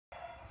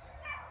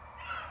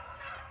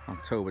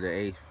October the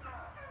 8th.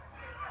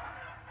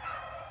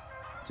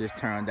 Just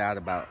turned out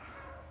about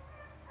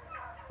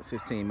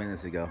 15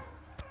 minutes ago.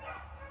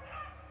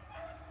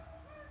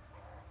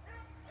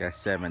 Got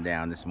 7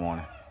 down this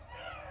morning.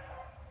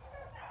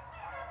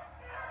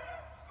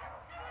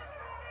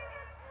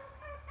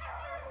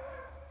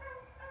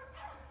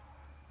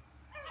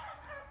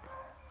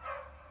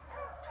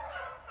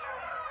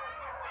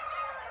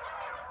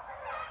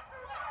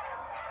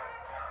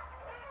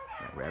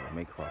 That rabbit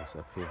may cross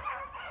up here.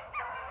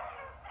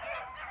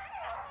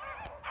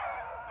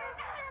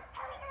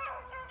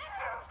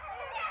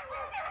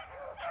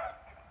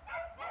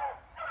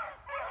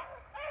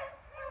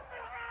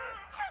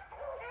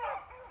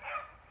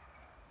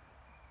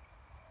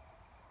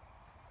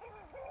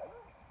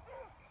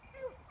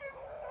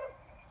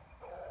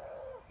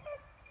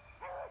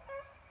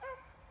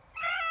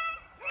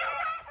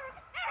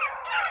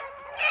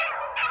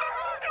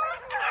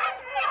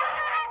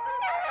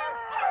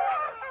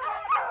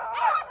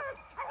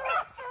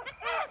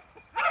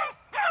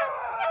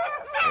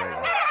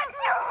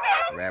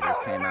 Rabbits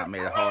came out,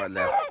 made a hard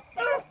left.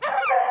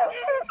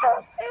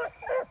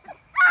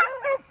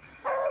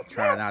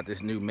 Trying out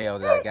this new male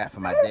that I got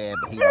from my dad,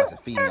 but he wants a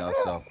female,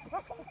 so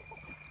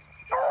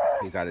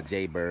he's out of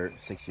Jaybird,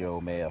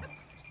 6-year-old male.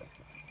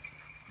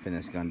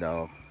 Finished gun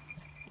dog.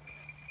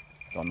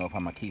 Don't know if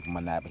I'm gonna keep him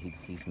or not, but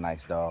he's a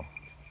nice dog.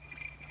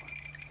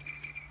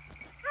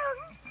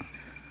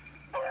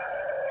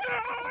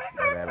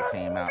 The rabbit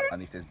came out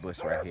underneath this bush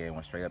right here and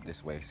went straight up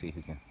this way. See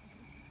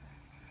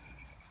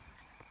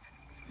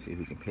if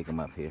we can pick him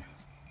up here.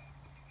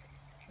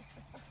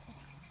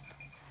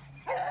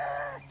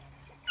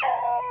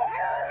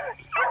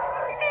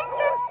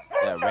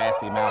 That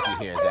raspy mouth you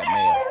hear is that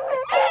male.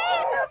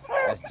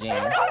 That's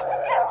James.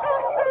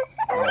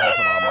 I'm gonna have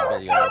him on my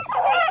videos.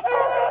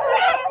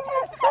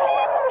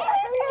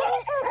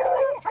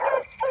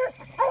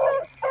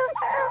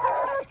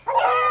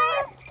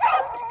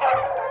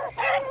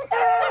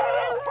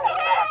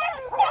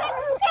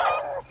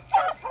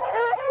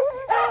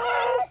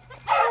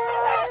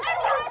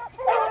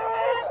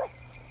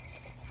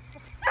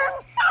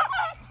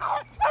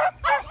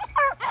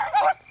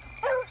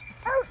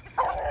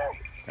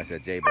 That's a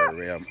Jaybird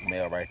real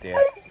male right there.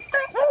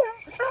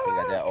 He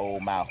got that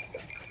old mouth.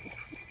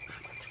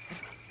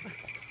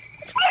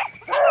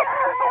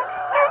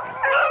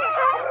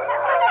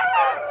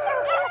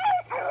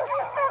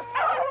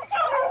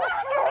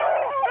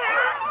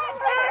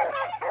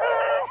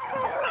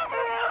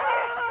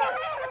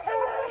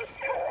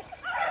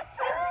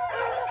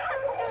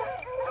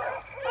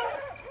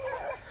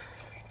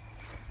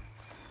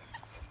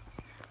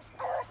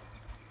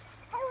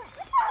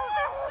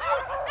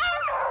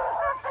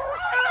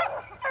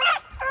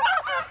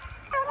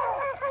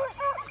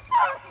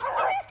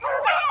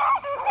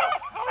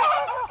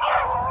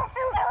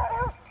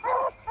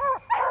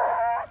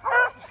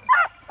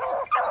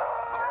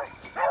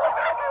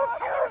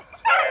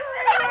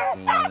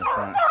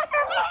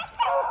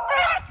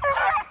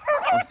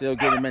 I'm still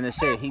getting him in the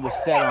shade. He was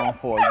set on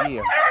for a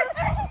year.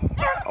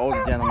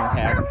 Older gentleman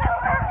had him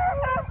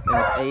in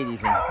his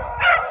 80s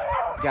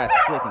and got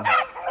sick and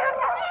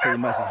pretty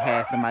much has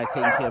had somebody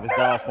taking care of his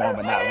dog for him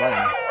but not running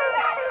him.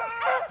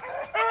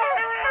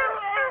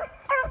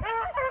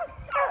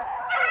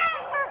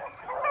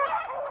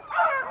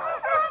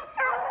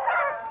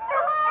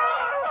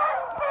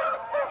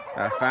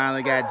 I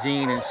finally got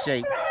Jean in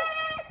shape.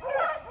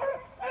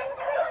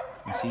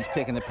 And she's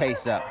picking the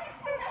pace up.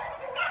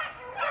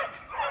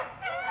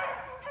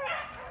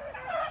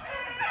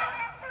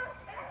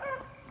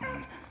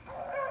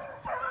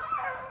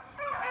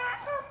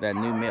 That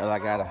new male I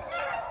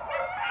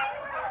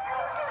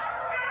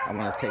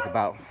want to take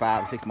about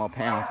 5 or 6 more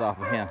pounds off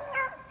of him.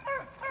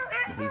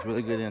 He's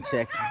really good in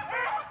checks.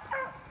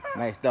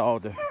 Nice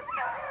dog to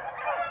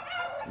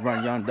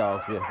run young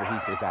dogs with, but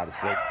he's just out of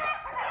shape.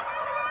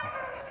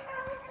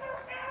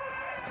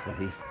 So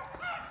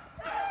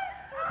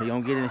he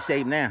gonna get in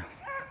shape now.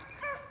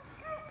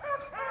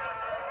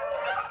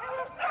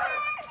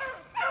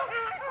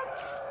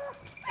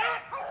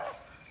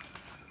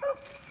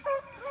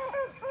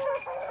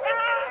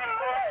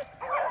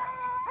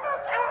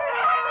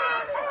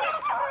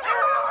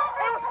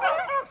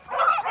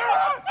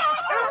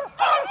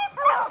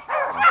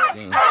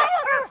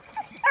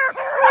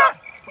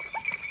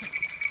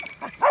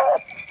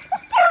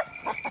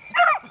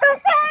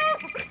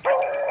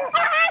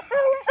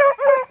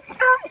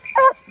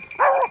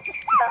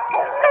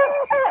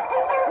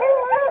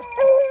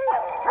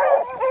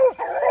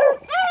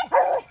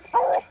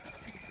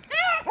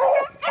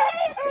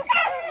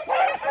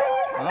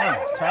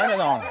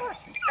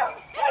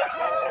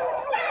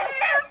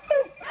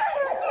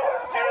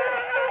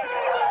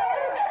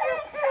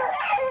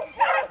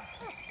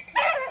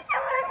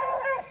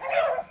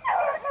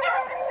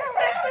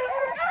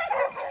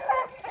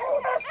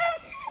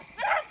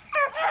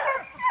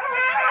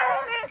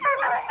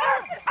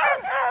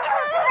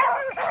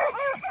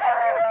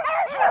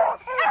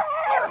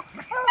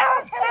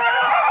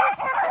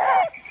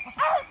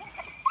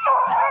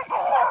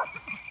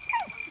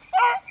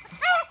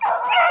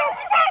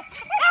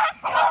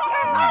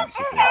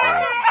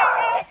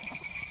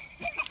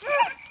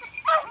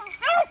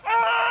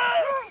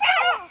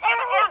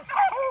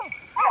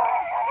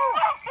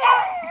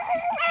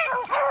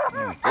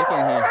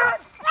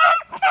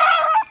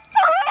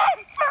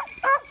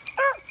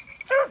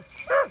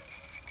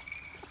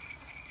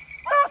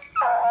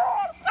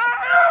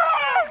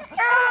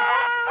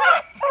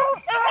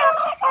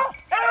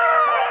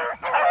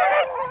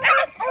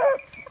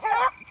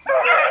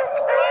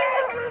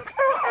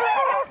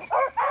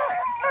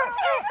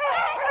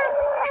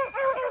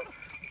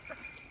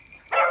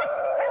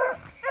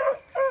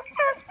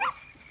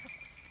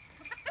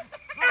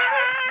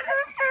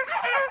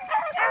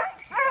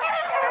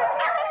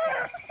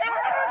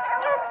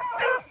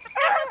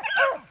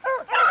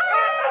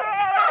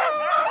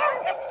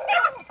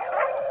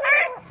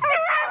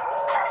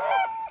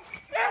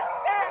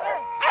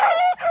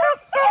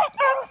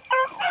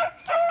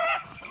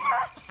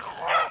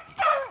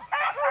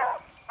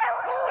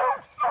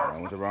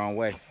 went the wrong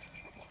way.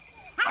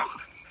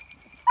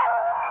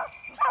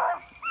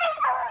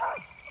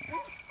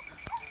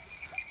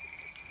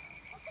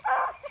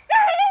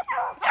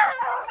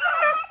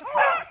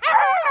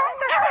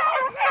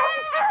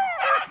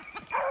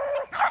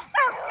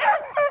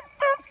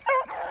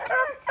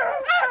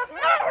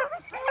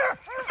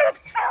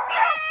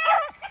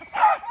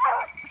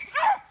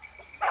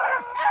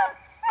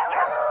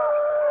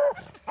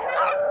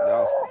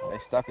 They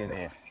stuck in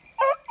there.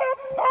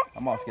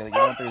 Come on, Skillet,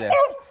 get on through there.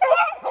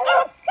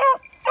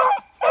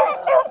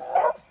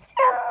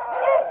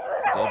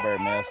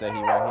 Jaybird male said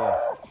he right here.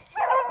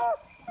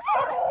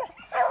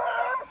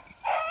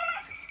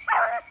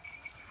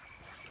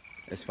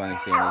 It's funny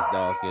seeing these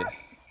dogs get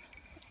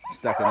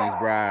stuck in these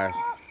briars.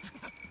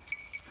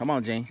 Come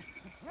on, Gene.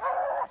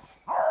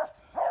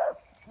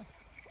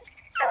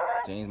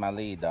 Gene's my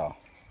lead dog.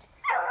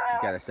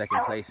 He's got a second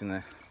place in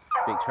the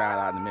big trial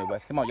out in the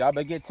Midwest. Come on, y'all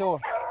better get to her.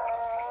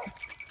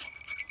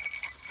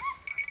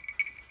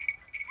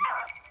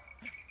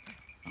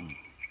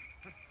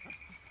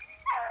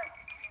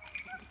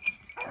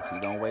 She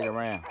don't wait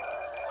around.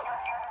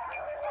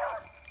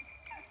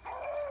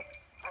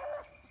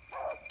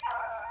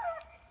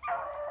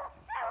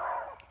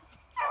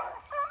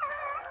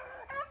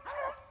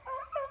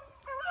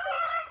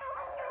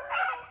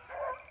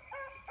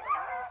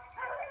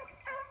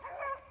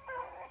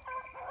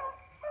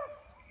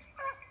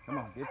 Come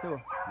on, get to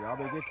her. Y'all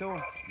better get to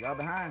her. Y'all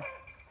behind.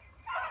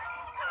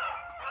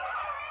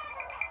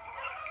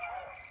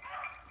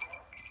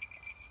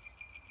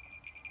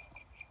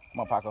 Come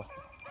on, Paco.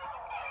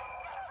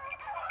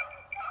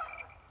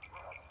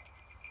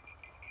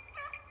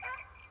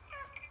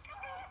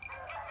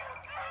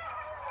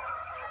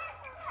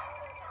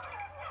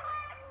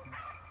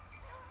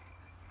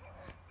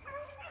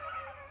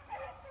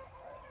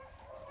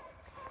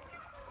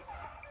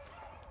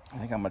 I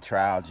think I'm gonna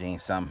trial Gene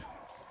some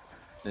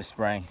this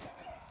spring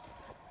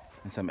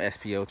in some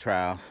SPO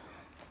trials.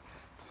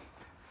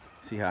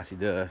 See how she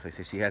does. They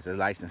say she has a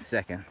license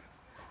second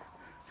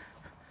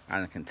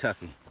out in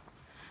Kentucky.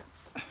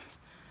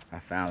 I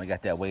finally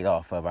got that weight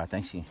off of her. I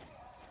think she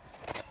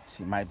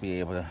might be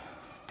able to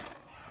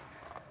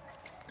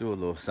do a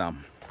little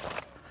something.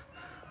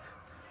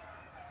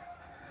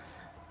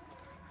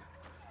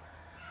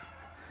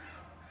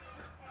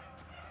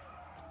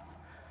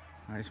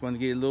 I just want to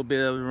get a little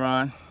bit of a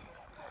run.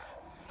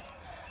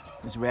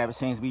 This rabbit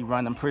seems to be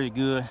running pretty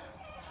good.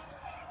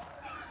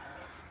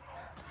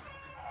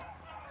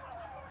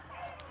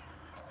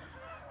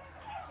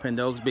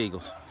 Pender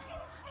Beagles.